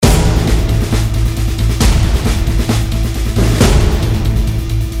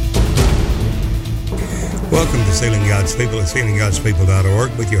Sealing God's People at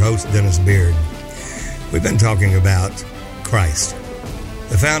sealinggodspeople.org with your host, Dennis Beard. We've been talking about Christ.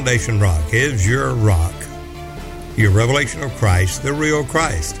 The foundation rock is your rock, your revelation of Christ, the real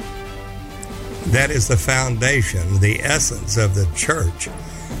Christ. That is the foundation, the essence of the church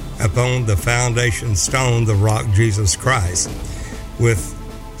upon the foundation stone, the rock Jesus Christ, with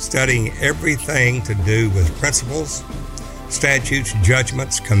studying everything to do with principles, statutes,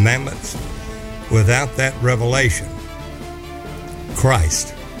 judgments, commandments. Without that revelation,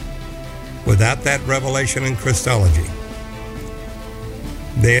 Christ, without that revelation in Christology,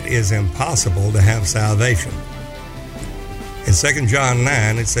 it is impossible to have salvation. In 2 John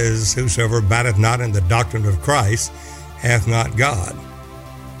 9, it says, "Whosoever abideth not in the doctrine of Christ hath not God."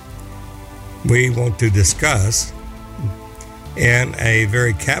 We want to discuss in a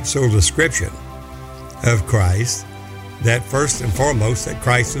very capsule description of Christ that first and foremost, that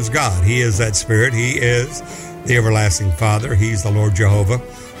Christ is God. He is that Spirit. He is the everlasting Father. He's the Lord Jehovah,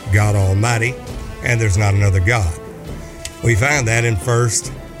 God Almighty, and there's not another God. We find that in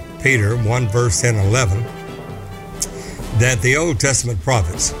 1 Peter 1, verse 10 and 11, that the Old Testament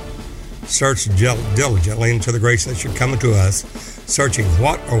prophets searched diligently into the grace that should come unto us, searching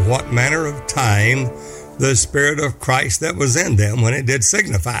what manner of time the Spirit of Christ that was in them when it did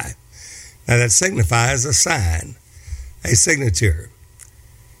signify. Now that signifies a sign, a signature.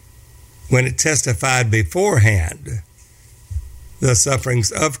 When it testified beforehand the sufferings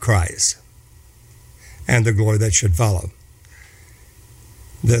of Christ and the glory that should follow.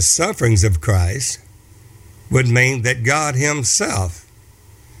 The sufferings of Christ would mean that God himself,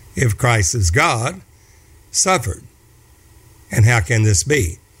 if Christ is God, suffered. And how can this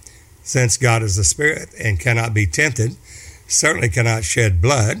be? Since God is a spirit and cannot be tempted, certainly cannot shed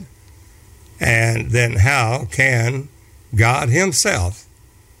blood, and then how can God himself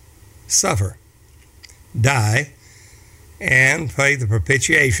suffer, die, and pay the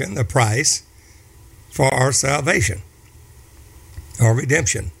propitiation, the price for our salvation, our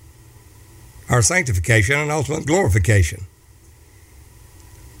redemption, our sanctification, and ultimate glorification?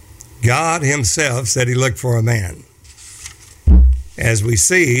 God himself said he looked for a man. As we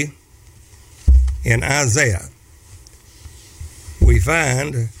see in Isaiah, we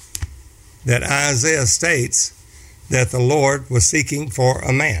find that Isaiah states that the Lord was seeking for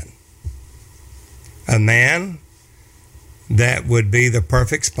a man that would be the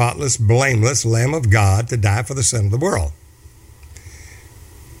perfect, spotless, blameless Lamb of God to die for the sin of the world.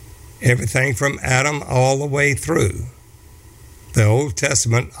 Everything from Adam all the way through the Old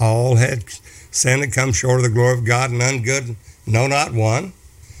Testament, all had sinned and come short of the glory of God, and none good, no, not one,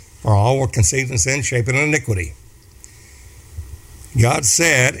 for all were conceived in sin, shaped in iniquity. God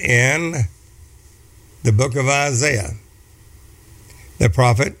said in the book of Isaiah, the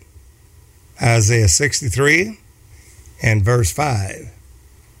prophet, Isaiah 63 and verse 5,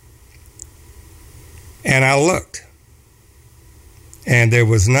 "And I looked, and there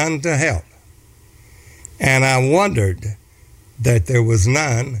was none to help, and I wondered that there was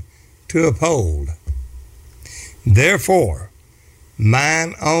none to uphold. Therefore,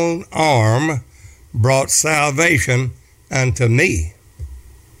 mine own arm brought salvation unto me,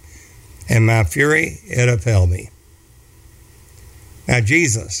 and my fury it upheld me." Now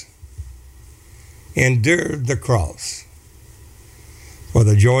Jesus endured the cross for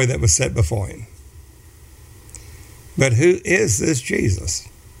the joy that was set before him. But who is this Jesus?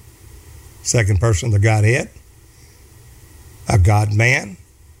 Second person of the Godhead? A God-man?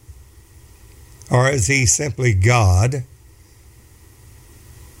 Or is he simply God?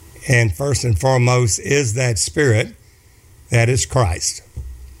 And first and foremost is that Spirit that is Christ.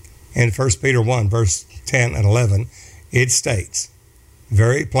 In 1 Peter 1, verse 10 and 11, it states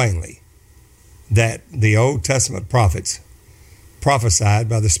very plainly that the Old Testament prophets prophesied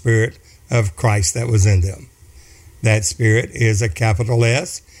by the Spirit of Christ that was in them. That Spirit is a capital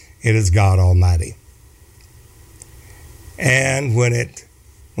S. It is God Almighty. And when it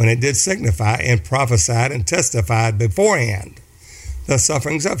did signify and prophesied and testified beforehand the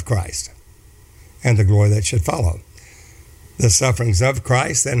sufferings of Christ and the glory that should follow. The sufferings of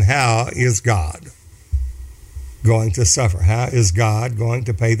Christ, and how is God going to suffer? How is God going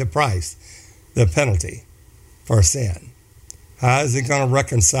to pay the price, the penalty for sin? How is he going to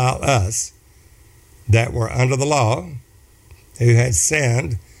reconcile us that were under the law, who had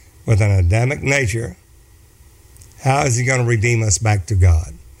sinned with an Adamic nature? How is he going to redeem us back to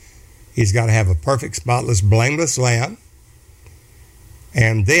God? He's got to have a perfect, spotless, blameless lamb,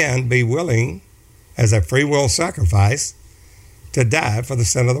 and then be willing, as a free will sacrifice, to die for the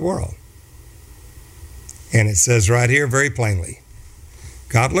sin of the world. And it says right here very plainly,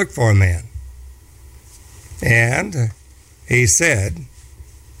 God looked for a man And he said,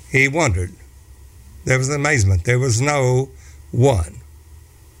 he wondered. There was amazement. There was no one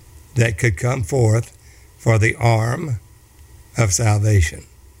that could come forth for the arm of salvation.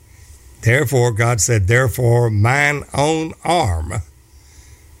 Therefore, God said, therefore, mine own arm,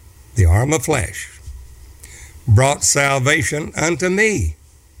 the arm of flesh, brought salvation unto me.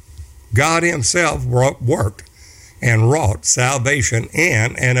 God himself worked and wrought salvation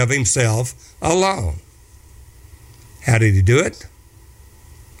in and of himself alone. How did he do it?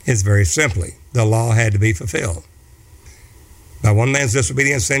 It's very simply, the law had to be fulfilled. By one man's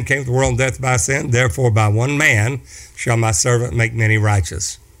disobedience, sin came to the world, and death by sin. Therefore, by one man shall my servant make many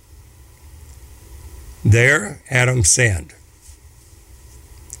righteous. There, Adam sinned.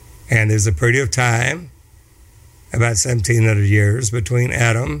 And there's a period of time, about 1,700 years, between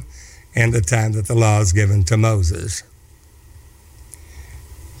Adam and the time that the law is given to Moses.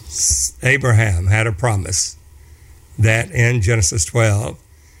 Abraham had a promise that in Genesis 12,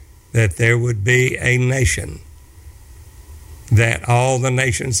 that there would be a nation, that all the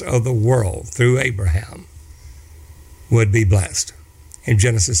nations of the world through Abraham would be blessed. In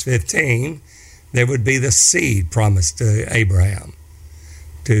Genesis 15, there would be the seed promised to Abraham,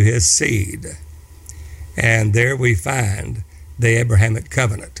 to his seed. And there we find the Abrahamic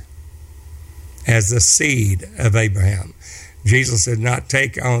covenant as the seed of Abraham. Jesus did not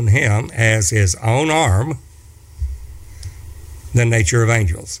take on him as his own arm the nature of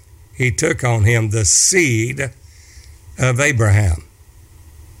angels. He took on him the seed of Abraham.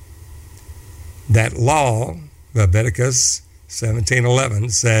 That law, Leviticus 17:11,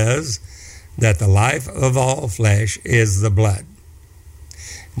 says that the life of all flesh is the blood.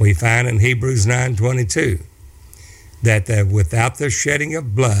 We find in Hebrews 9:22 that without the shedding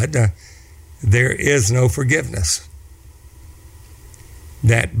of blood, there is no forgiveness.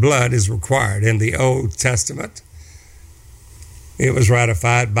 That blood is required. In the Old Testament, it was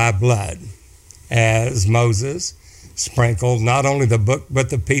ratified by blood, as Moses sprinkled not only the book but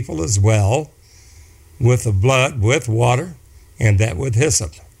the people as well with the blood, with water, and that with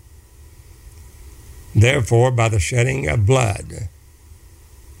hyssop. Therefore, by the shedding of blood,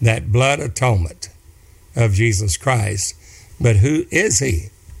 that blood atonement of Jesus Christ. But who is he?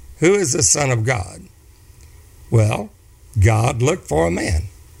 Who is the Son of God? Well, God looked for a man,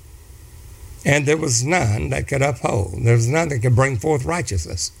 and there was none that could uphold. There was none that could bring forth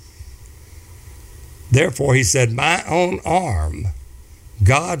righteousness. Therefore, he said, my own arm,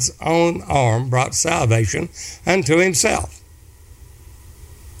 God's own arm, brought salvation unto himself.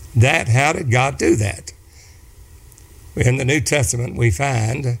 How did God do that? In the New Testament, we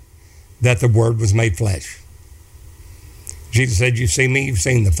find that the Word was made flesh. Jesus said, you've seen me, you've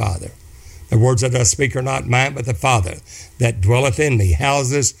seen the Father. The words that I speak are not mine, but the Father that dwelleth in me,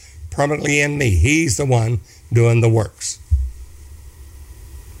 houses permanently in me. He's the one doing the works.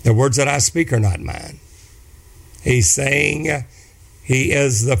 The words that I speak are not mine. He's saying he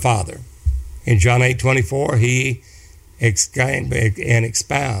is the Father. In John 8:24, he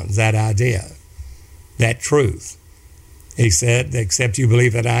expounds that idea, that truth. He said, except you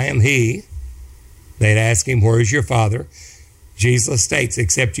believe that I am he. They'd ask him, where is your Father? Jesus states,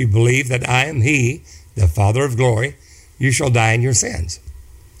 except you believe that I am he, the Father of glory, you shall die in your sins.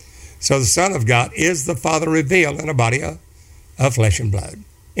 So the Son of God is the Father revealed in a body of flesh and blood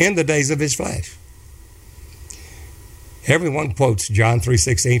in the days of his flesh. Everyone quotes John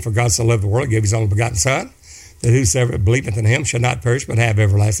 3:16, for God so loved the world, he gave his only begotten Son, that whosoever believeth in him shall not perish but have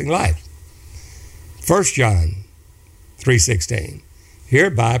everlasting life. 1 John 3:16,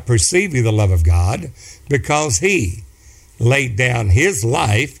 hereby perceive ye the love of God, because he laid down his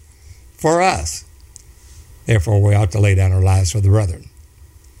life for us. Therefore, we ought to lay down our lives for the brethren.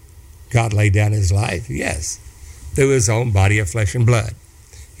 God laid down his life, yes, through his own body of flesh and blood.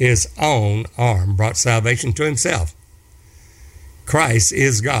 His own arm brought salvation to himself. Christ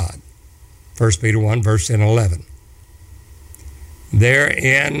is God. 1 Peter 1, verse 10 and 11. There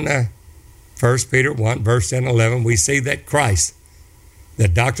in 1 Peter 1, verse 10 and 11, we see that Christ, the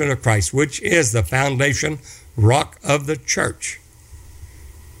doctrine of Christ, which is the foundation rock of the church,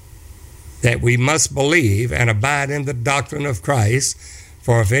 that we must believe and abide in the doctrine of Christ.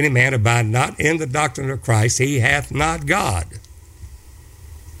 For if any man abide not in the doctrine of Christ, he hath not God.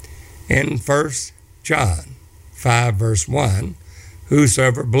 In 1 John 5, verse 1,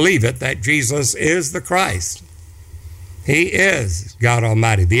 whosoever believeth that Jesus is the Christ, he is God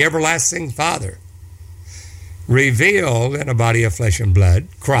Almighty, the everlasting Father, revealed in a body of flesh and blood,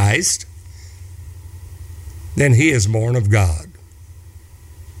 Christ, then he is born of God.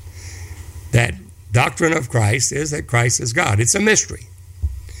 That doctrine of Christ is that Christ is God. It's a mystery.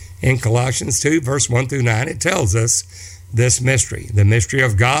 In Colossians 2, verse 1 through 9, it tells us this mystery, the mystery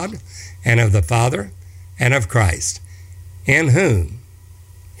of God and of the Father and of Christ, in whom,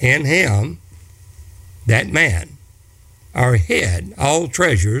 in him, that man, are hid all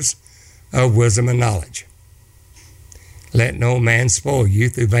treasures of wisdom and knowledge. Let no man spoil you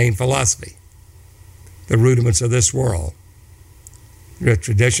through vain philosophy, the rudiments of this world, the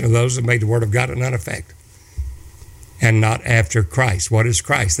tradition of those that made the word of God of none effect, and not after Christ. What is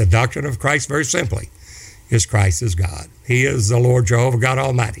Christ? The doctrine of Christ, very simply, is Christ is God. He is the Lord Jehovah God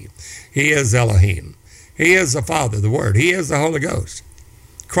Almighty. He is Elohim. He is the Father, the Word. He is the Holy Ghost.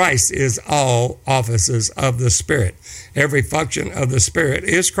 Christ is all offices of the Spirit. Every function of the Spirit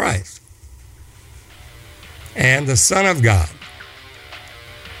is Christ. And the Son of God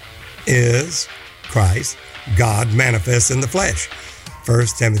is Christ, God manifest in the flesh.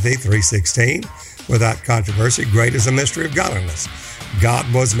 1 Timothy 3:16, without controversy, great is the mystery of godliness.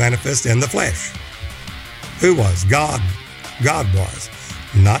 God was manifest in the flesh. Who was? God. God was.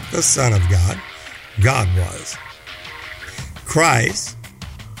 Not the Son of God. God was. Christ,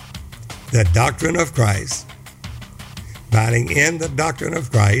 the doctrine of Christ, abiding in the doctrine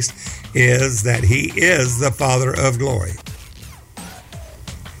of Christ, is that he is the Father of glory.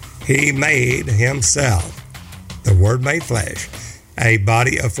 He made himself, the Word made flesh, a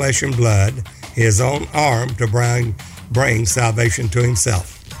body of flesh and blood, his own arm to bring salvation to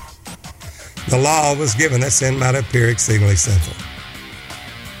himself. The law was given that sin might appear exceedingly sinful.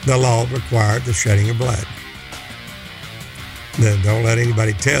 The law required the shedding of blood. Then don't let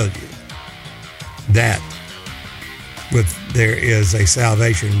anybody tell you that there is a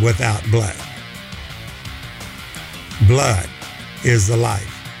salvation without blood. Blood is the life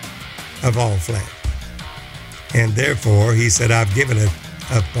of all flesh. And therefore, he said, I've given it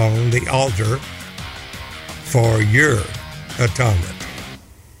upon the altar for your atonement.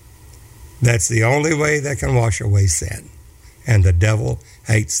 That's the only way that can wash away sin. And the devil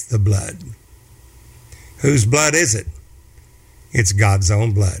hates the blood. Whose blood is it? It's God's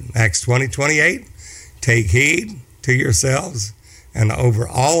own blood. Acts 20:28, take heed to yourselves and over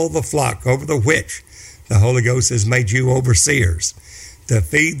all the flock, over the which the Holy Ghost has made you overseers, to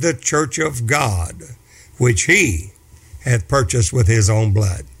feed the church of God, which he hath purchased with his own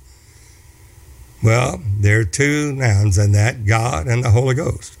blood. Well, there are two nouns in that, God and the Holy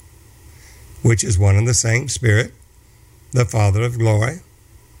Ghost, which is one and the same Spirit, the Father of glory.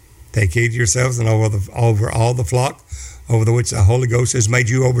 Take heed to yourselves and over all the flock, over the which the Holy Ghost has made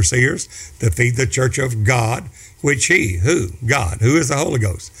you overseers, to feed the church of God, which he, who? God. Who is the Holy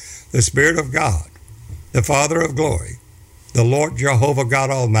Ghost? The Spirit of God, the Father of glory, the Lord Jehovah God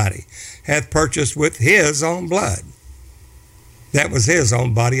Almighty, hath purchased with his own blood. That was his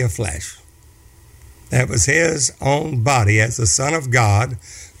own body of flesh. That was his own body as the Son of God,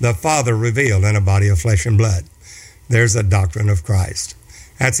 the Father revealed in a body of flesh and blood. There's the doctrine of Christ.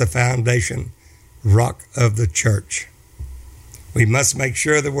 That's the foundation, rock of the church. We must make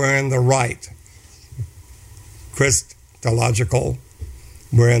sure that we're in the right Christological,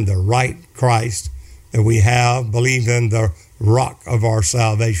 we're in the right Christ, that we have believed in the rock of our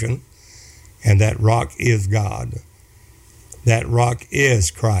salvation, and that rock is God. That rock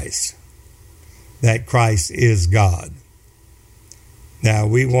is Christ. That Christ is God. Now,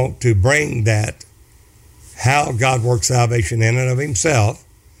 we want to bring that, how God works salvation in and of himself,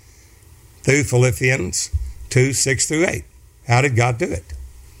 through Philippians 2:6-8. How did God do it?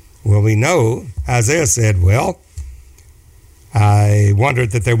 Well, we know Isaiah said, well, I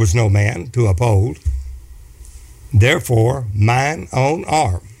wondered that there was no man to uphold. Therefore, mine own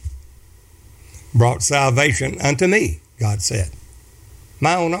arm brought salvation unto me, God said.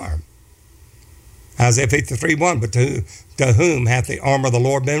 My own arm. Isaiah 53:1, but to whom hath the arm of the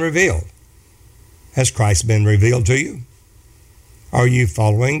Lord been revealed? Has Christ been revealed to you? Are you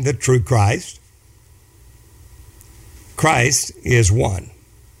following the true Christ? Christ is one.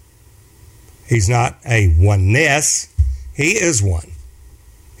 He's not a oneness. He is one.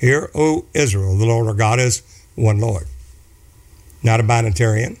 Hear, O Israel, the Lord our God is one Lord. Not a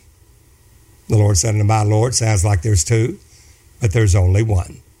binitarian. The Lord said unto my Lord, sounds like there's two, but there's only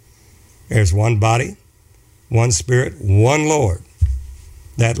one. There's one body, one Spirit, one Lord.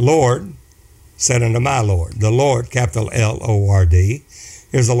 That Lord said unto my Lord. The Lord, capital L-O-R-D,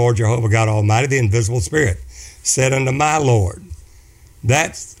 is the Lord Jehovah God Almighty, the invisible Spirit, said unto my Lord.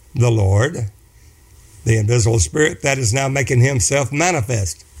 That's the Lord, the invisible Spirit, that is now making himself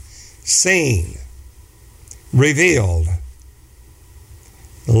manifest, seen, revealed,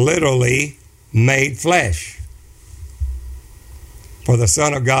 literally made flesh. For the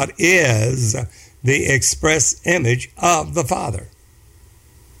Son of God is the express image of the Father.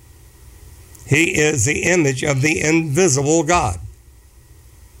 He is the image of the invisible God.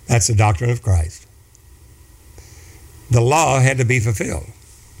 That's the doctrine of Christ. The law had to be fulfilled.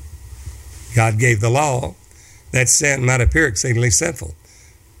 God gave the law that sin might appear exceedingly sinful.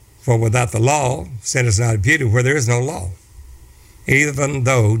 For without the law, sin is not imputed where there is no law. Even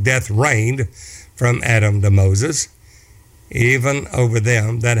though death reigned from Adam to Moses, even over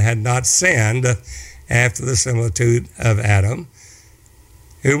them that had not sinned after the similitude of Adam,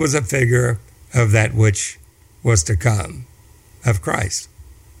 who was a figure of that which was to come, of Christ.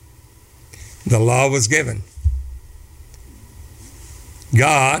 The law was given.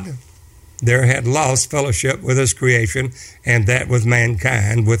 God there had lost fellowship with his creation, and that with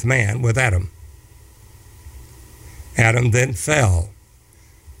mankind, with man, with Adam. Adam then fell.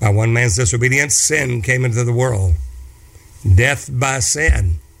 By one man's disobedience, sin came into the world. Death by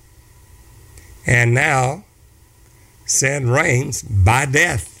sin. And now, sin reigns by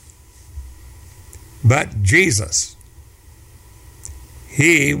death. But Jesus,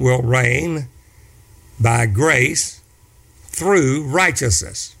 he will reign by grace through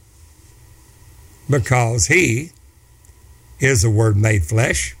righteousness, because he is the Word made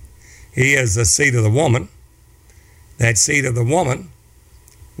flesh. He is the seed of the woman. That seed of the woman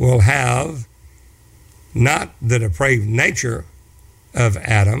will have not the depraved nature of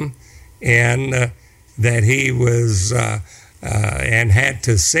Adam, and that he was and had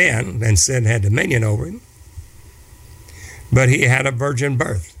to sin, and sin had dominion over him, but he had a virgin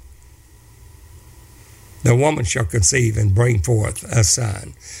birth. The woman shall conceive and bring forth a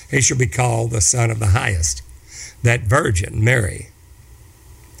son. He shall be called the Son of the Highest. That virgin, Mary,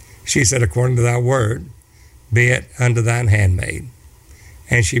 she said, according to thy word, be it unto thine handmaid.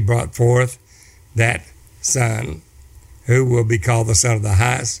 And she brought forth that son, who will be called the Son of the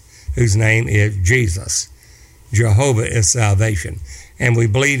Highest, whose name is Jesus. Jehovah is salvation. And we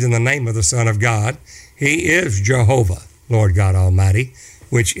believed in the name of the Son of God. He is Jehovah, Lord God Almighty,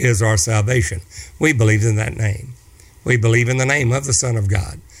 which is our salvation. We believe in that name. We believe in the name of the Son of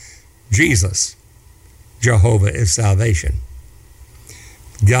God. Jesus, Jehovah is salvation.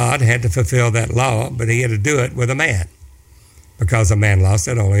 God had to fulfill that law, but he had to do it with a man. Because a man lost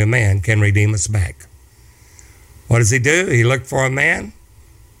it, only a man can redeem us back. What does he do? He looked for a man.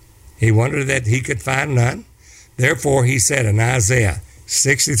 He wondered that he could find none. Therefore, he said in Isaiah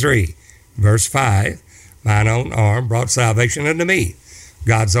 63, verse 5, mine own arm brought salvation unto me,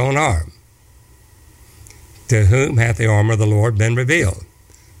 God's own arm. To whom hath the arm of the Lord been revealed?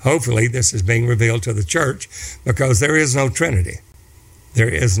 Hopefully, this is being revealed to the church, because there is no Trinity. There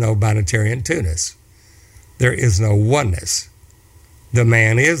is no binitarian two-ness. There is no oneness. The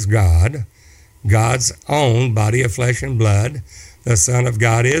man is God, God's own body of flesh and blood. The Son of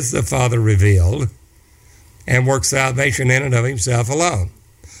God is the Father revealed, and works salvation in and of himself alone.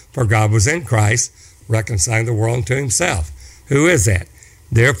 For God was in Christ, reconciling the world to himself. Who is that?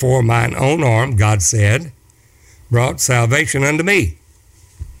 Therefore mine own arm, God said, brought salvation unto me.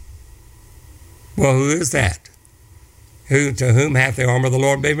 Well, who is that? To whom hath the arm of the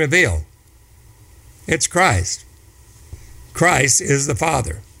Lord been revealed? It's Christ. Christ is the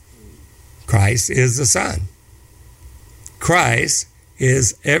Father. Christ is the Son. Christ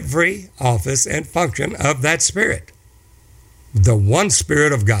is every office and function of that Spirit. The one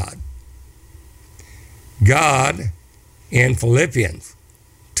Spirit of God. God, in Philippians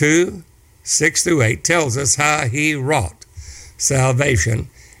 2, 6-8, tells us how he wrought salvation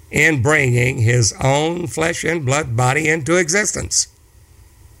in bringing his own flesh and blood body into existence.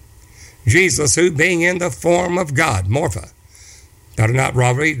 Jesus, who being in the form of God, Morpha, thought it not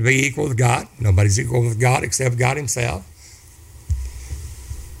robbery to be equal with God. Nobody's equal with God except God himself.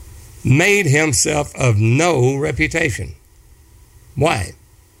 Made himself of no reputation. Why?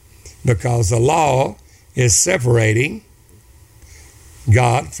 Because the law is separating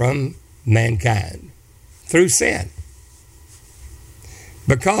God from mankind through sin.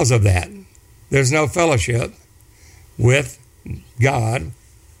 Because of that, there's no fellowship with God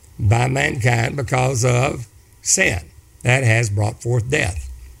by mankind because of sin. That has brought forth death.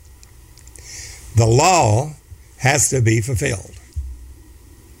 The law has to be fulfilled.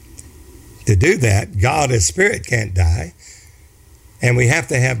 To do that, God as Spirit can't die, and we have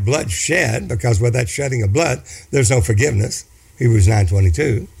to have blood shed, because with that shedding of blood, there's no forgiveness, Hebrews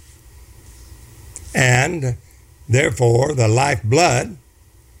 9:22. And therefore, the life blood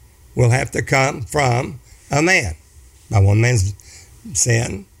will have to come from a man. By one man's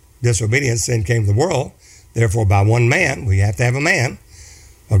sin, disobedience, sin came to the world. Therefore, by one man, we have to have a man.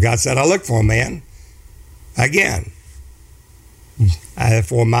 Well, God said, I'll look for a man. Again,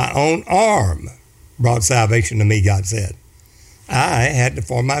 for my own arm brought salvation to me, God said. I had to,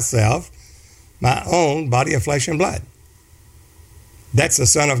 for myself, my own body of flesh and blood. That's the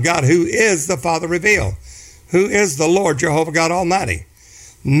Son of God, who is the Father revealed, who is the Lord Jehovah God Almighty,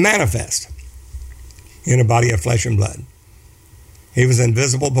 manifest in a body of flesh and blood. He was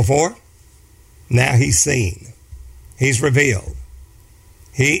invisible before. Now he's seen. He's revealed.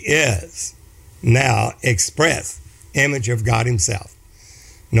 He is now express image of God himself.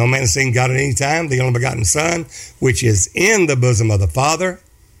 No man has seen God at any time. The only begotten Son, which is in the bosom of the Father,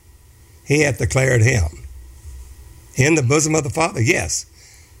 he hath declared him. In the bosom of the Father, yes.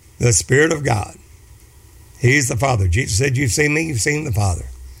 The Spirit of God. He's the Father. Jesus said, you've seen me, you've seen the Father.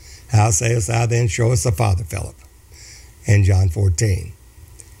 How sayest thou then, show us the Father, Philip? In John 14.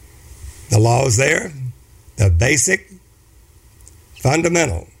 The law is there. The basic,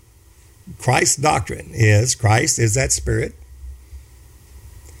 fundamental Christ's doctrine is Christ is that Spirit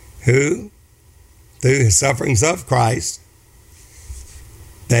who, through his sufferings of Christ,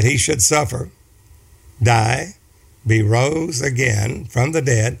 that he should suffer, die, be rose again from the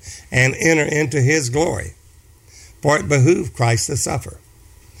dead, and enter into his glory. For it behooved Christ to suffer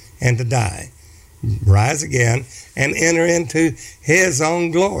and to die, rise again, and enter into his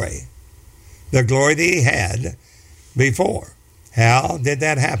own glory, the glory that he had before. How did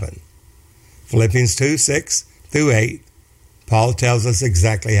that happen? Philippians 2:6-8, Paul tells us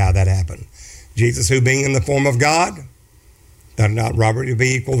exactly how that happened. Jesus, who being in the form of God, thought not robbery to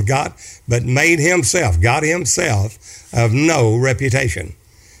be equal to God, but made himself, God himself, of no reputation.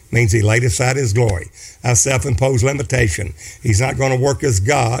 Means he laid aside his glory, a self-imposed limitation. He's not going to work as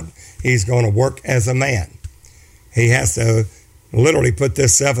God. He's going to work as a man. He has to literally put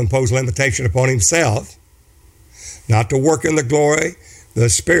this self-imposed limitation upon himself, not to work in the glory, the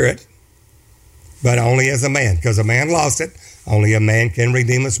Spirit, but only as a man, because a man lost it. Only a man can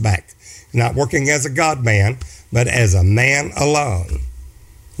redeem us back. He's not working as a God-man, but as a man alone.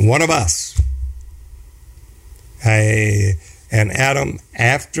 One of us. An Adam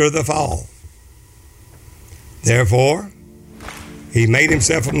after the fall. Therefore, he made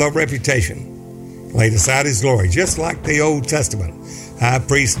himself of no reputation, laid aside his glory, just like the Old Testament high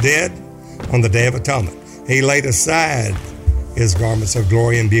priest did on the Day of Atonement. He laid aside his garments of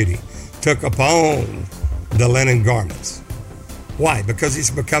glory and beauty, took upon the linen garments. Why? Because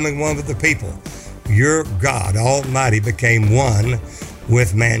he's becoming one with the people. Your God Almighty became one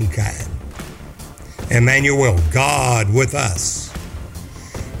with mankind. Emmanuel, God with us.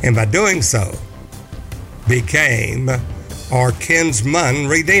 And by doing so, became our kinsman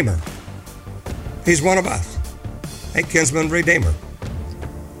redeemer. He's one of us, a kinsman redeemer.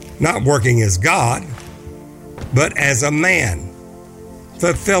 Not working as God, but as a man,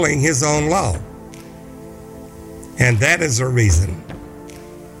 fulfilling his own law. And that is the reason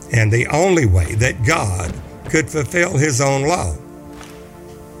and the only way that God could fulfill his own law.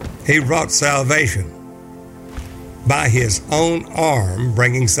 He wrought salvation by his own arm,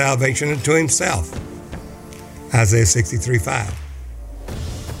 bringing salvation into himself. Isaiah 63:5.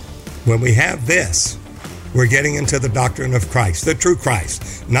 When we have this, we're getting into the doctrine of Christ, the true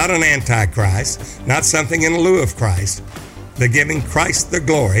Christ, not an antichrist, not something in lieu of Christ, but giving Christ the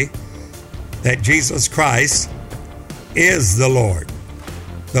glory that Jesus Christ is the Lord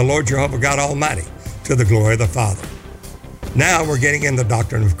Jehovah God Almighty, to the glory of the Father. Now we're getting in the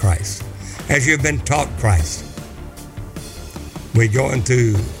doctrine of Christ. As you've been taught Christ, we go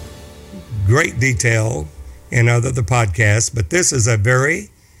into great detail in other the podcasts, but this is a very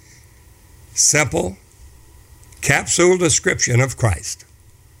simple capsule description of Christ.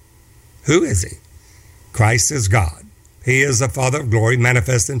 Who is he? Christ is God. He is the Father of glory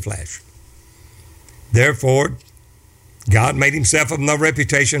manifest in flesh. Therefore, God made himself of no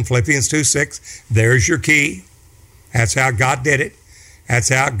reputation, Philippians 2:6. There's your key. That's how God did it. That's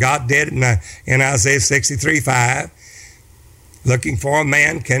how God did it in Isaiah 63:5. Looking for a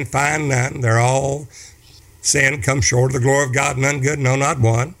man can find none. They're all sin, come short of the glory of God, none good, no, not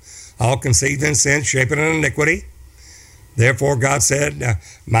one. All conceived in sin, shaping in iniquity. Therefore God said,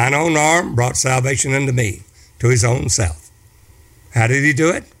 mine own arm brought salvation unto me, to his own self. How did he do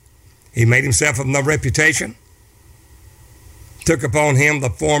it? He made himself of no reputation, took upon him the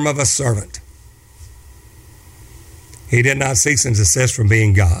form of a servant. He did not cease and desist from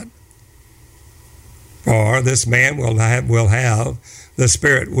being God. For this man will have the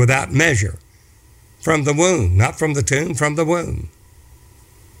Spirit without measure from the womb, not from the tomb, from the womb.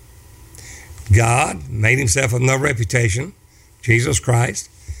 God made himself of no reputation, Jesus Christ,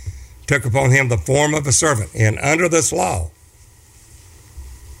 took upon him the form of a servant, and under this law,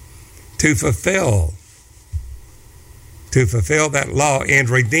 to fulfill that law and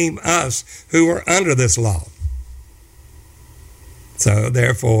redeem us who were under this law. So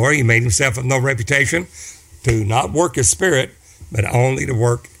therefore, he made himself of no reputation to not work as spirit, but only to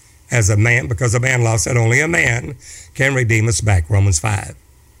work as a man, because the man law said only a man can redeem us back, Romans 5.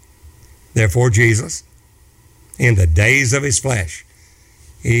 Therefore, Jesus, in the days of his flesh,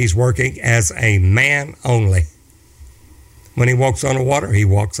 he's working as a man only. When he walks on the water, he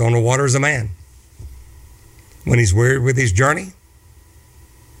walks on the water as a man. When he's weary with his journey,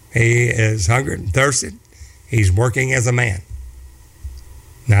 he is hungry and thirsty, he's working as a man.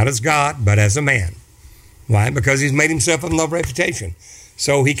 Not as God, but as a man. Why? Because he's made himself of no reputation.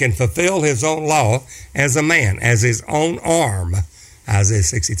 So he can fulfill his own law as a man, as his own arm, Isaiah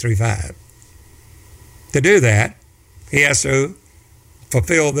 63:5. To do that, he has to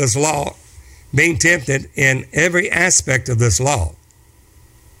fulfill this law, being tempted in every aspect of this law,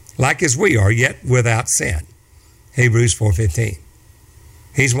 like as we are, yet without sin. Hebrews 4:15.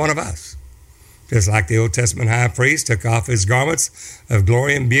 He's one of us. Just like the Old Testament high priest took off his garments of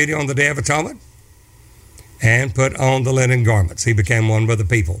glory and beauty on the Day of Atonement and put on the linen garments. He became one with the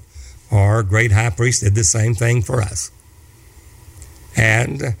people. Our great high priest did the same thing for us.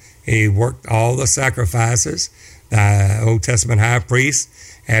 And he worked all the sacrifices. The Old Testament high priest,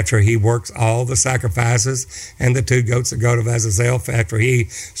 after he works all the sacrifices and the 2 goats, the goat of Azazel, after he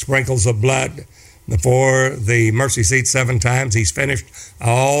sprinkles the blood before the mercy seat 7 times, he's finished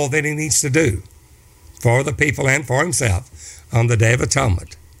all that he needs to do for the people and for himself on the Day of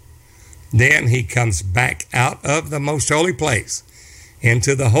Atonement. Then he comes back out of the most holy place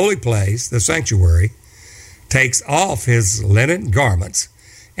into the holy place, the sanctuary, takes off his linen garments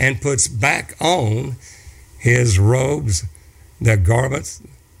and puts back on his robes, the garments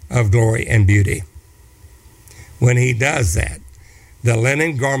of glory and beauty. When he does that, the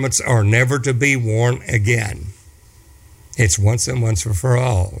linen garments are never to be worn again. It's once and once for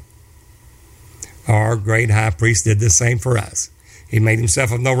all. Our great high priest did the same for us. He made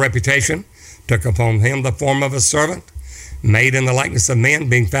himself of no reputation, took upon him the form of a servant, made in the likeness of men,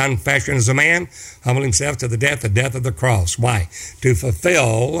 being found in fashion as a man, humbled himself to the death of the cross. Why? To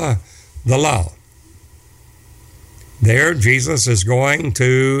fulfill the law. There, Jesus is going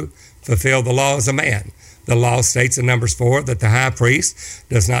to fulfill the law as a man. The law states in Numbers 4 that the high priest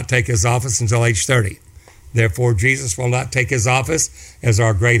does not take his office until age 30. Therefore, Jesus will not take his office as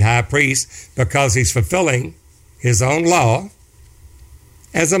our great high priest because he's fulfilling his own law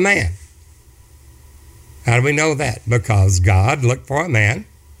as a man. How do we know that? Because God looked for a man.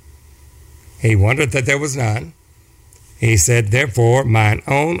 He wondered that there was none. He said, therefore, mine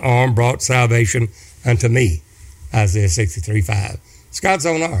own arm brought salvation unto me. Isaiah 63:5. It's God's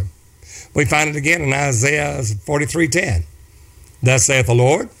own arm. We find it again in Isaiah 43:10. Thus saith the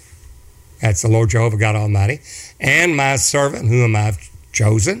Lord, that's the Lord Jehovah God Almighty, and my servant whom I've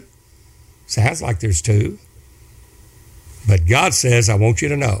chosen. Sounds like there's 2. But God says, I want you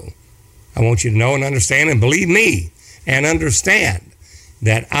to know. I want you to know and understand and believe me and understand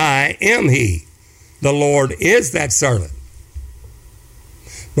that I am he. The Lord is that servant.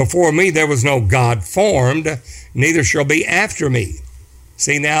 Before me there was no God formed, neither shall be after me.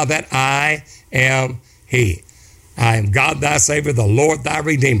 See now that I am he. I am God thy Savior, the Lord thy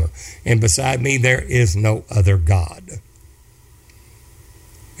Redeemer, and beside me there is no other God.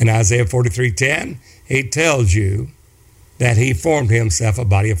 In Isaiah 43:10, he tells you that he formed himself a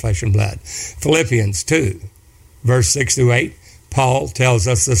body of flesh and blood. Philippians 2, verse 6 through 8, Paul tells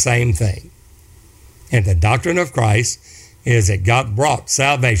us the same thing. And the doctrine of Christ is that God brought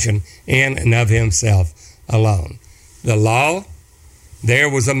salvation in and of himself alone. The law, there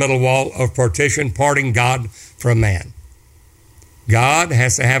was a middle wall of partition parting God from man. God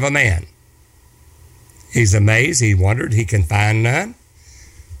has to have a man. He's amazed, he wondered, he can find none.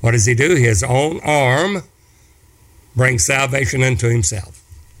 What does he do? His own arm brings salvation unto himself.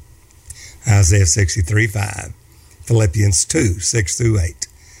 Isaiah 63:5, Philippians 2, 6 through 8.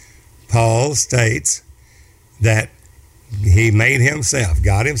 Paul states that he made himself,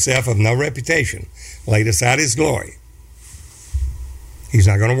 God himself of no reputation, laid aside his glory. He's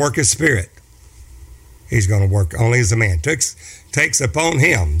not going to work as spirit. He's going to work only as a man. Takes upon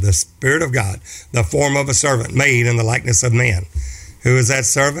him, the Spirit of God, the form of a servant made in the likeness of men. Who is that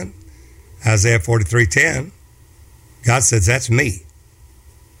servant? Isaiah 43:10. God says, that's me.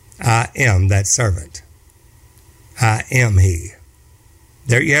 I am that servant. I am he.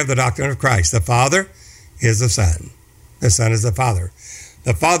 There you have the doctrine of Christ. The Father is the Son. The Son is the Father.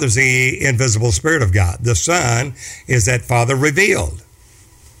 The Father is the invisible Spirit of God. The Son is that Father revealed.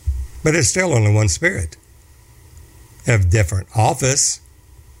 But it's still only one Spirit. Of different office.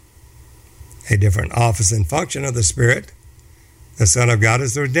 A different office and function of the Spirit. The Son of God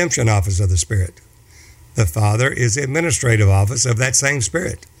is the redemption office of the Spirit. The Father is the administrative office of that same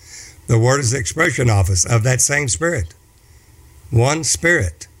Spirit. The Word is the expression office of that same Spirit. One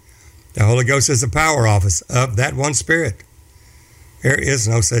Spirit. The Holy Ghost is the power office of that one Spirit. There is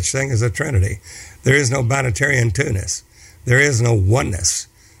no such thing as a Trinity. There is no binitarian two-ness. There is no oneness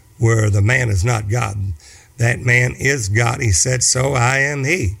where the man is not God. That man is God. He said, so I am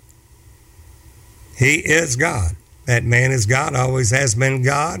he. He is God. That man is God, always has been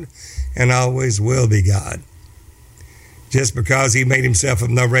God, and always will be God. Just because he made himself of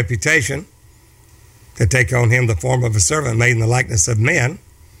no reputation to take on him the form of a servant made in the likeness of men,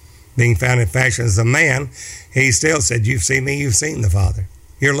 being found in fashion as a man, he still said, you've seen me, you've seen the Father.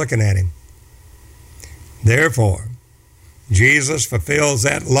 You're looking at him. Therefore, Jesus fulfills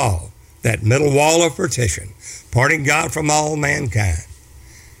that law, that middle wall of partition, parting God from all mankind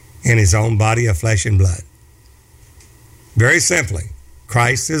in his own body of flesh and blood. Very simply,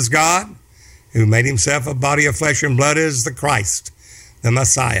 Christ is God, who made himself a body of flesh and blood is the Christ, the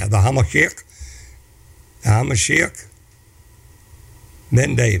Messiah, the Hamashiach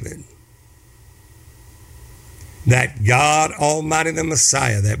ben David. That God Almighty, the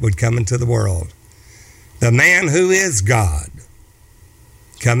Messiah that would come into the world. The man who is God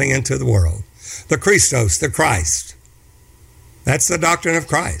coming into the world. The Christos, the Christ. That's the doctrine of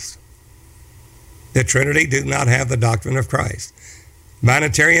Christ. The Trinity do not have the doctrine of Christ.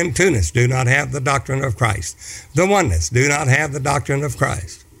 Binitarian two-ness do not have the doctrine of Christ. The oneness do not have the doctrine of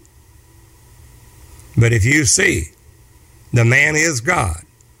Christ. But if you see, the man is God,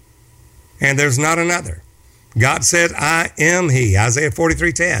 and there's not another. God said, I am he, Isaiah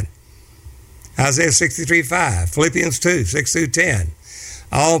 43:10, Isaiah 63:5, Philippians 2:6-10.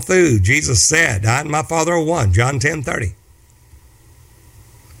 All through, Jesus said, I and my Father are one, John 10:30.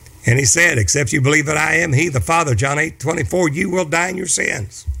 And he said, except you believe that I am he, the Father, John 8:24, you will die in your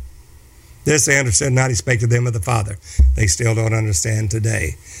sins. This they understood not, he spake to them of the Father. They still don't understand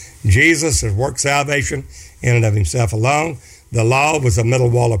today. Jesus has worked salvation in and of himself alone. The law was a middle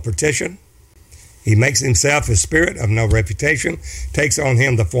wall of partition. He makes himself a spirit of no reputation, takes on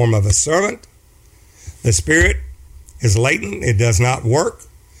him the form of a servant. The Spirit is latent. It does not work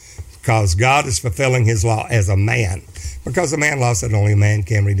because God is fulfilling his law as a man. Because the man law said only a man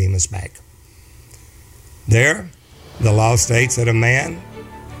can redeem us back. There, the law states that a man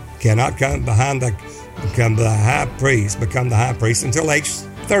cannot become the high priest until age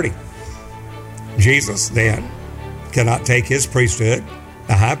 30. Jesus then cannot take his priesthood,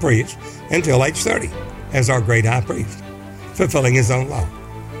 the high priest, until age 30 as our great high priest, fulfilling his own law.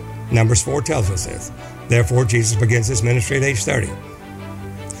 Numbers 4 tells us this. Therefore, Jesus begins his ministry at age 30.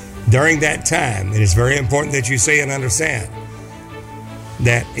 During that time, it is very important that you see and understand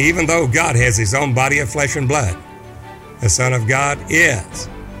that even though God has his own body of flesh and blood, the Son of God is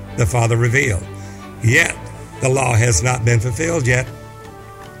the Father revealed. Yet, the law has not been fulfilled yet.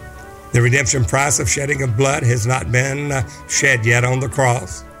 The redemption price of shedding of blood has not been shed yet on the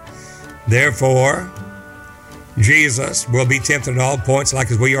cross. Therefore, Jesus will be tempted at all points like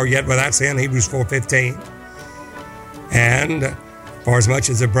as we are yet without sin, Hebrews 4:15. And for as much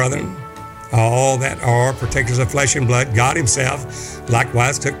as the brethren, all that are partakers of flesh and blood, God himself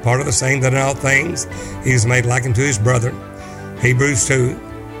likewise took part of the same, that in all things he was made like unto his brethren. Hebrews 2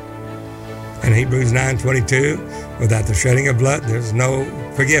 and Hebrews 9:22. Without the shedding of blood, there's no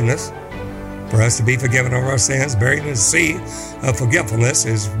forgiveness. For us to be forgiven of our sins, buried in the sea of forgetfulness,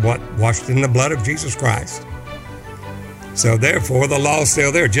 is what washed in the blood of Jesus Christ. So therefore, the law is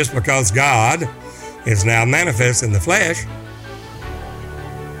still there. Just because God is now manifest in the flesh.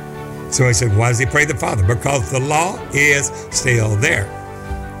 So he said, why does he pray the Father? Because the law is still there.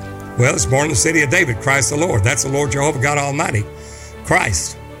 Well, it's born in the city of David, Christ the Lord. That's the Lord Jehovah God Almighty.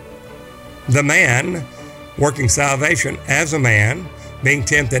 Christ, the man, working salvation as a man, being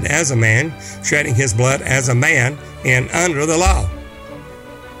tempted as a man, shedding his blood as a man, and under the law.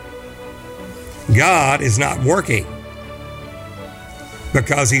 God is not working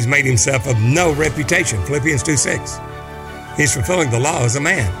because he's made himself of no reputation. Philippians 2:6. He's fulfilling the law as a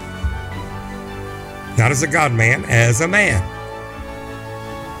man. Not as a God-man, as a man.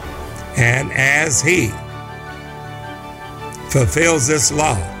 And as he fulfills this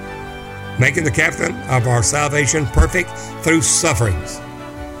law, making the captain of our salvation perfect through sufferings,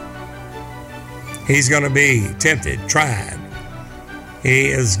 he's going to be tempted, tried. He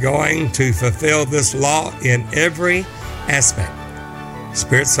is going to fulfill this law in every aspect.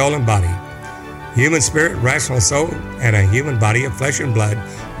 Spirit, soul, and body. Human spirit, rational soul, and a human body of flesh and blood,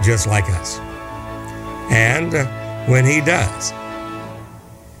 just like us. And when he does,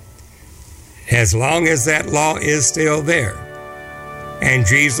 as long as that law is still there, And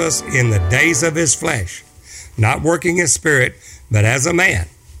Jesus, in the days of his flesh, not working his spirit, but as a man,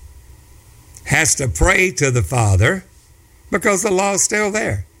 has to pray to the Father because the law is still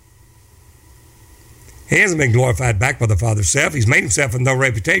there. He hasn't been glorified back by the Father's self. He's made himself with no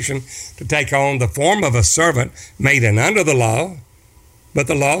reputation to take on the form of a servant made in under the law, but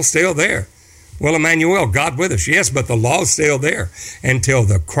the law is still there. Well, Emmanuel, God with us, yes, but the law is still there until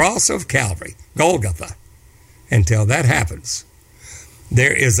the cross of Calvary, Golgotha. Until that happens,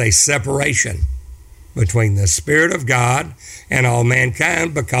 there is a separation between the Spirit of God and all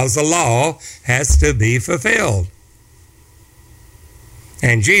mankind because the law has to be fulfilled.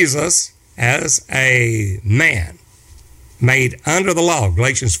 And Jesus, as a man made under the law,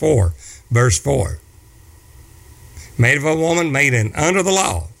 Galatians 4, verse 4, made of a woman, made in under the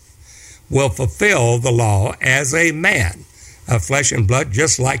law, will fulfill the law as a man of flesh and blood,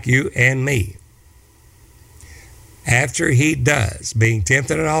 just like you and me. After he does, being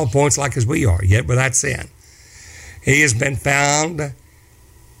tempted at all points like as we are, yet without sin, he has been found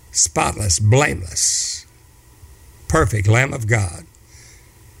spotless, blameless, perfect Lamb of God.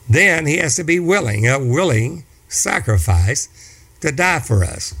 Then he has to be willing, a willing sacrifice to die for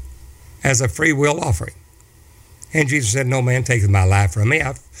us as a free will offering. And Jesus said, no man taketh my life from me.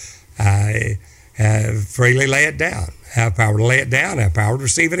 I have freely lay it down. I have power to lay it down. I have power to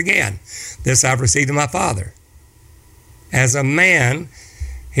receive it again. This I've received of my Father. As a man,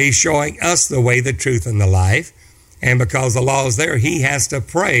 he's showing us the way, the truth, and the life. And because the law is there, he has to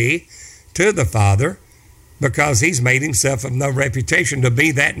pray to the Father because he's made himself of no reputation to be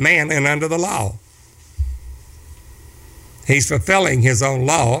that man and under the law. He's fulfilling his own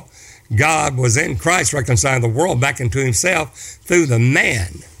law. God was in Christ reconciling the world back into himself through the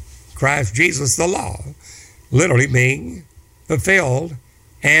man, Christ Jesus, the law, literally being fulfilled,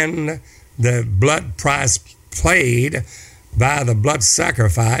 and the blood price paid by the blood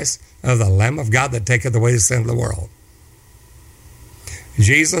sacrifice of the Lamb of God that taketh away the sin of the world.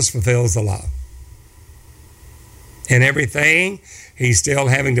 Jesus fulfills the law. In everything, he's still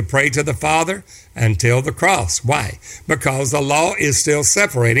having to pray to the Father until the cross. Why? Because the law is still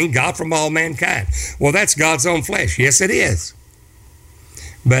separating God from all mankind. Well, that's God's own flesh. Yes, it is.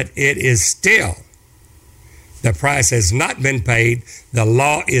 But it is still, the price has not been paid. The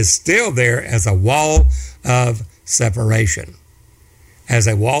law is still there as a wall of separation, as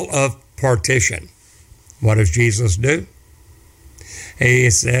a wall of partition. What does Jesus do? He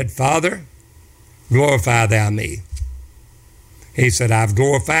said, Father, glorify thou me. He said, I've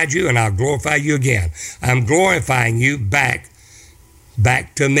glorified you and I'll glorify you again. I'm glorifying you back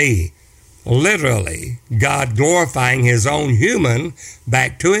to me. Literally, God glorifying his own human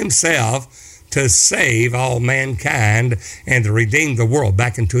back to himself to save all mankind and to redeem the world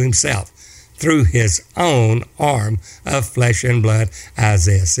back into himself through his own arm of flesh and blood.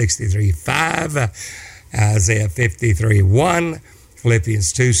 Isaiah 63:5, Isaiah 53:1,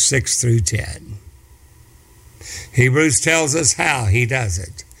 Philippians 2:6 through 10. Hebrews tells us how he does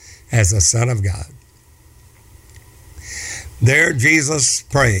it as the Son of God. There Jesus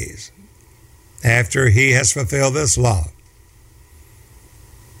prays after he has fulfilled this law.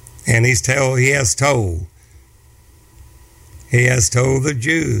 And he has told the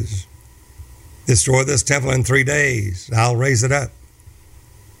Jews, destroy this temple in 3 days. I'll raise it up.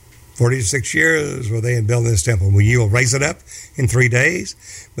 46 years were they in building this temple. Well, you will raise it up in 3 days.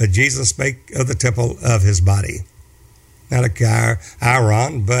 But Jesus spake of the temple of his body. Not a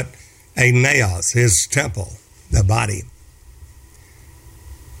Aaron, but a naos, his temple, the body.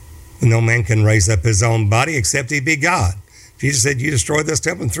 No man can raise up his own body except he be God. Jesus said, you destroy this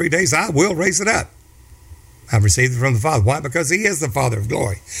temple in 3 days, I will raise it up. I've received it from the Father. Why? Because he is the Father of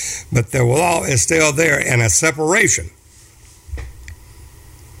glory. But the law is still there, and a separation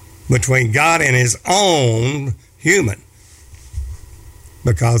between God and his own human,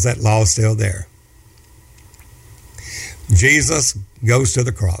 because that law is still there. Jesus goes to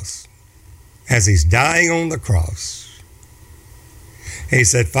the cross. As he's dying on the cross, he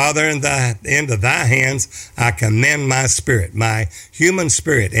said, Father, in the end of thy hands I commend my spirit, my human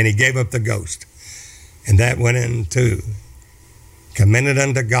spirit. And he gave up the ghost. And that went into, commended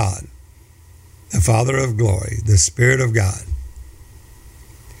unto God, the Father of glory, the Spirit of God.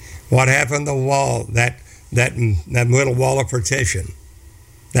 What happened? The wall, that middle wall of partition,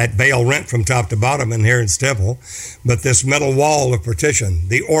 that veil rent from top to bottom in Herod's temple, but this middle wall of partition,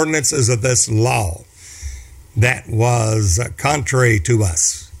 the ordinances of this law, that was contrary to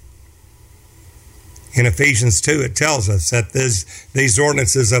us. In Ephesians 2, it tells us that these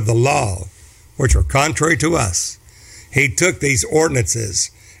ordinances of the law, which were contrary to us, he took these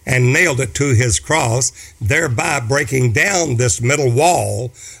ordinances and nailed it to his cross, thereby breaking down this middle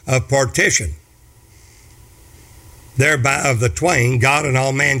wall of partition. Thereby of the twain, God and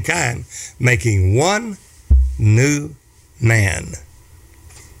all mankind, making one new man.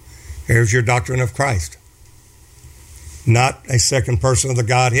 Here's your doctrine of Christ. Not a second person of the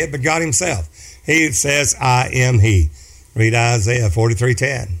Godhead, but God himself. He says, I am he. Read Isaiah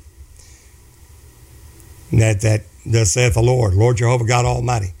 43:10. That thus saith the Lord Jehovah God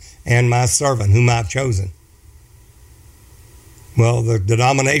Almighty, and my servant whom I've chosen. Well, the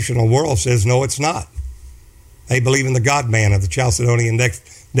denominational world says, no, it's not. They believe in the God-man of the Chalcedonian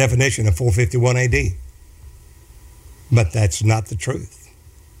definition of 451 AD. But that's not the truth.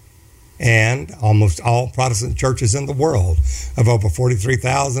 And almost all Protestant churches in the world, of over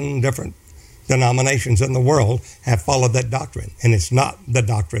 43,000 different denominations in the world, have followed that doctrine. And it's not the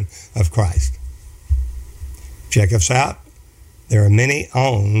doctrine of Christ. Check us out. There are many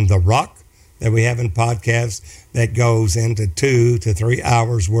on The Rock that we have in podcasts that goes into 2 to 3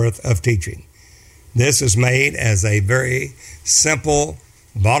 hours worth of teaching. This is made as a very simple,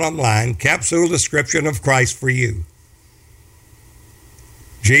 bottom line, capsule description of Christ for you.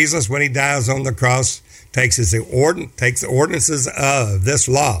 Jesus, when he dies on the cross, takes the ordinances of this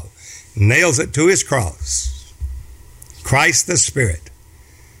law, nails it to his cross. Christ the Spirit,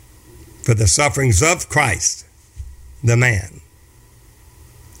 for the sufferings of Christ, the man.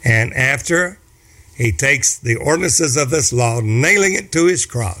 And after he takes the ordinances of this law, nailing it to his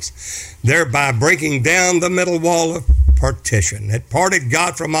cross, thereby breaking down the middle wall of partition that parted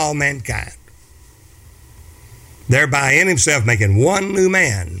God from all mankind. Thereby in himself making one new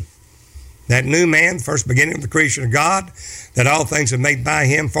man. That new man, first beginning of the creation of God, that all things are made by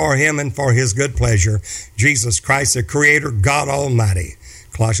him, and for his good pleasure. Jesus Christ, the Creator, God Almighty.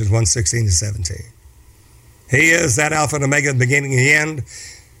 Colossians 1:16-17. He is that Alpha and Omega, the beginning and the end,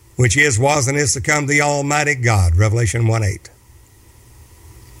 which is, was, and is to come, the Almighty God. Revelation 1:8.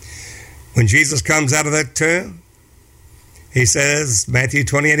 When Jesus comes out of that tomb, he says, Matthew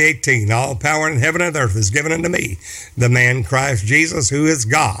 28:18, all power in heaven and earth is given unto me, the man Christ Jesus, who is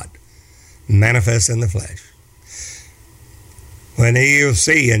God, manifest in the flesh. When you'll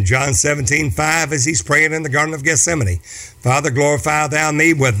see in John 17:5, as he's praying in the Garden of Gethsemane, Father, glorify thou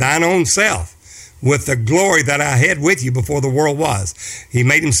me with thine own self, with the glory that I had with you before the world was. He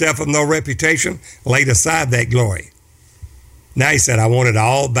made himself of no reputation, laid aside that glory. Now he said, I want it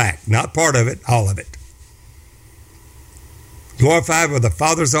all back. Not part of it, all of it. Glorified with the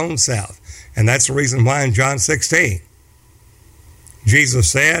Father's own self. And that's the reason why in John 16,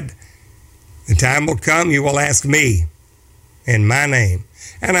 Jesus said, the time will come you will ask me in my name.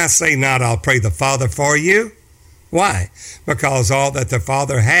 And I say not, I'll pray the Father for you. Why? Because all that the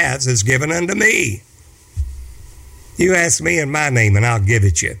Father has is given unto me. You ask me in my name and I'll give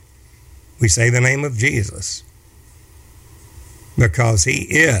it you. We say the name of Jesus. Because he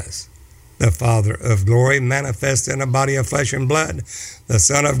is the Father of glory, manifest in a body of flesh and blood, the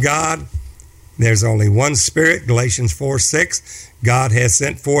Son of God. There's only one Spirit, Galatians 4:6. God has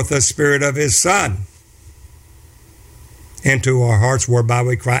sent forth the Spirit of his Son into our hearts, whereby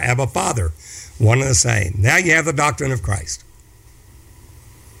we cry, Abba, Father. One and the same. Now you have the doctrine of Christ.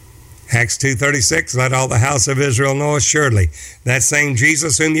 Acts 2:36, let all the house of Israel know assuredly, that same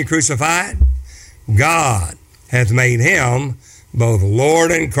Jesus whom you crucified, God hath made him both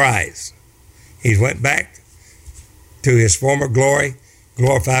Lord and Christ. He went back to his former glory,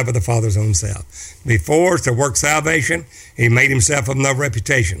 glorified by the Father's own self. Before, to work salvation, he made himself of no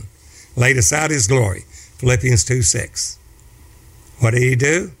reputation, laid aside his glory. Philippians 2:6. What did he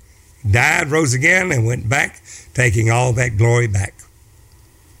do? He died, rose again, and went back, taking all that glory back.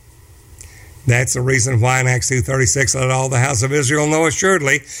 That's the reason why in Acts 2:36, let all the house of Israel know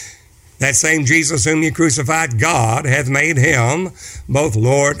assuredly, that same Jesus whom you crucified, God hath made him both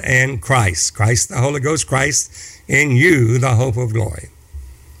Lord and Christ. Christ the Holy Ghost, Christ in you, the hope of glory.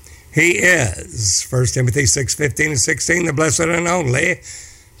 He is, 1 Timothy 6:15-16, the blessed and only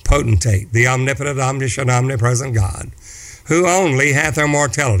potentate, the omnipotent, omniscient, omnipresent God, who only hath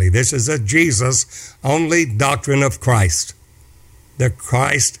immortality. This is a Jesus only doctrine of Christ. The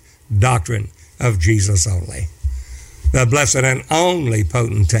Christ doctrine of Jesus only. The blessed and only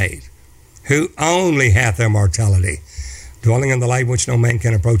potentate, who only hath immortality, dwelling in the light which no man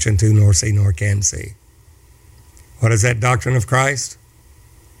can approach unto, nor see, nor can see. What is that doctrine of Christ?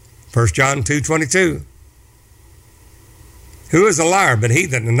 1 John 2:22. Who is a liar but he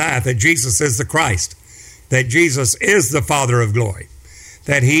that denieth that Jesus is the Christ, that Jesus is the Father of glory,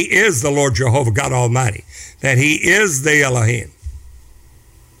 that he is the Lord Jehovah God Almighty, that he is the Elohim.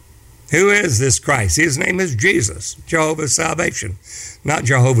 Who is this Christ? His name is Jesus, Jehovah's salvation. Not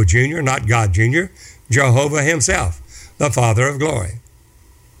Jehovah Jr., not God Jr., Jehovah himself, the Father of glory.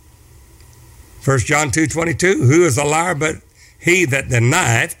 1 John 2:22, who is a liar but he that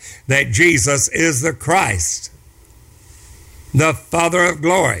denieth that Jesus is the Christ, the Father of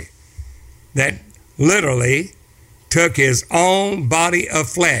glory, that literally took his own body of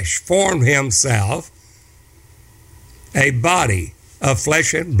flesh, formed himself a body of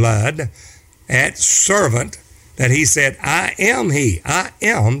flesh and blood, at servant, that he said, I am he, I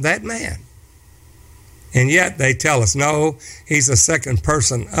am that man. And yet they tell us, no, he's the second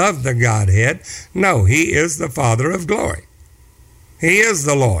person of the Godhead. No, he is the Father of glory. He is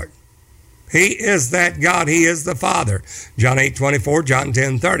the Lord. He is that God. He is the Father. John 8:24, John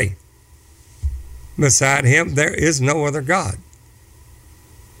 10:30. Beside him, there is no other God.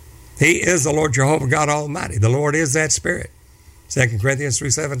 He is the Lord Jehovah God Almighty. The Lord is that Spirit. 2 Corinthians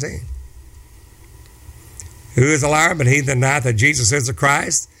 3:17. Who is a liar but he that denieth that Jesus is the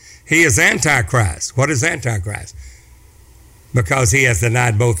Christ? He is Antichrist. What is Antichrist? Because he has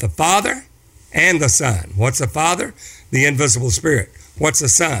denied both the Father and the Son. What's the Father? The invisible Spirit. What's the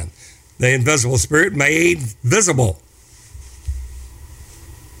Son? The invisible Spirit made visible.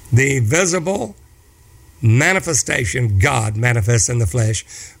 The visible manifestation, God manifests in the flesh,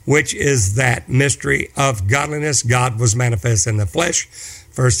 which is that mystery of godliness. God was manifest in the flesh,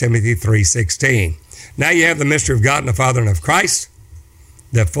 1 Timothy 3:16. Now you have the mystery of God and the Father and of Christ,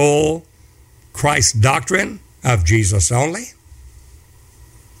 the full Christ doctrine of Jesus only.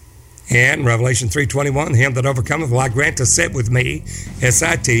 And Revelation 3:21, him that overcometh will I grant to sit with me,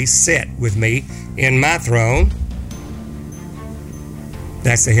 S-I-T, sit with me in my throne.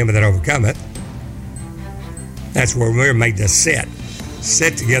 That's the him that overcometh. That's where we're made to sit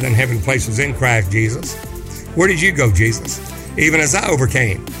together in heavenly places in Christ Jesus. Where did you go, Jesus? Even as I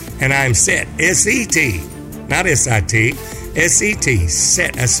overcame, and I am set, S-E-T, not S-I-T, S-E-T,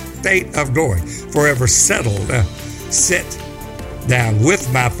 set, a state of glory, forever settled, sit down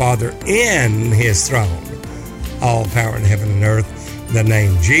with my Father in his throne. All power in heaven and earth, the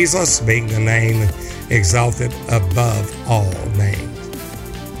name Jesus being the name exalted above all names.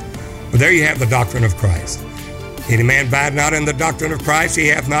 Well, there you have the doctrine of Christ. Any man abide not in the doctrine of Christ, he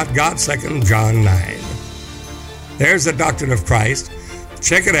hath not God, 2 John 9. There's the doctrine of Christ.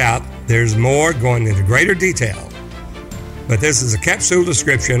 Check it out. There's more going into greater detail. But this is a capsule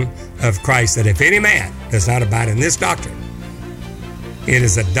description of Christ, that if any man does not abide in this doctrine, it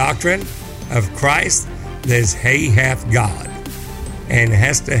is a doctrine of Christ that is, he hath God, and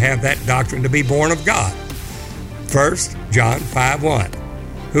has to have that doctrine to be born of God. 1 John 5:1.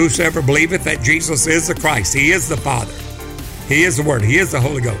 Whosoever believeth that Jesus is the Christ, he is the Father, he is the Word, he is the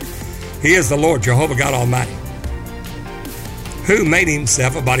Holy Ghost, he is the Lord Jehovah God Almighty, who made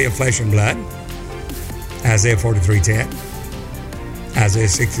himself a body of flesh and blood. Isaiah 43:10, Isaiah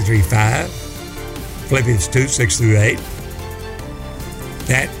 63:5, Philippians 2:6-8.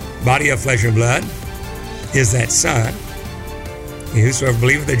 That body of flesh and blood is that Son. Whosoever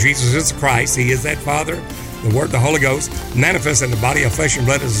believeth that Jesus is the Christ, he is that Father, the Word, the Holy Ghost, manifest in the body of flesh and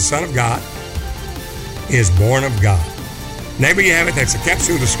blood as the Son of God, is born of God. Neighbor, you have it. That's a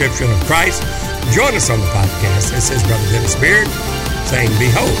capsule description of Christ. Join us on the podcast. This is Brother Dennis Beard saying,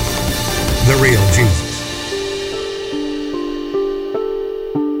 behold, the real Jesus.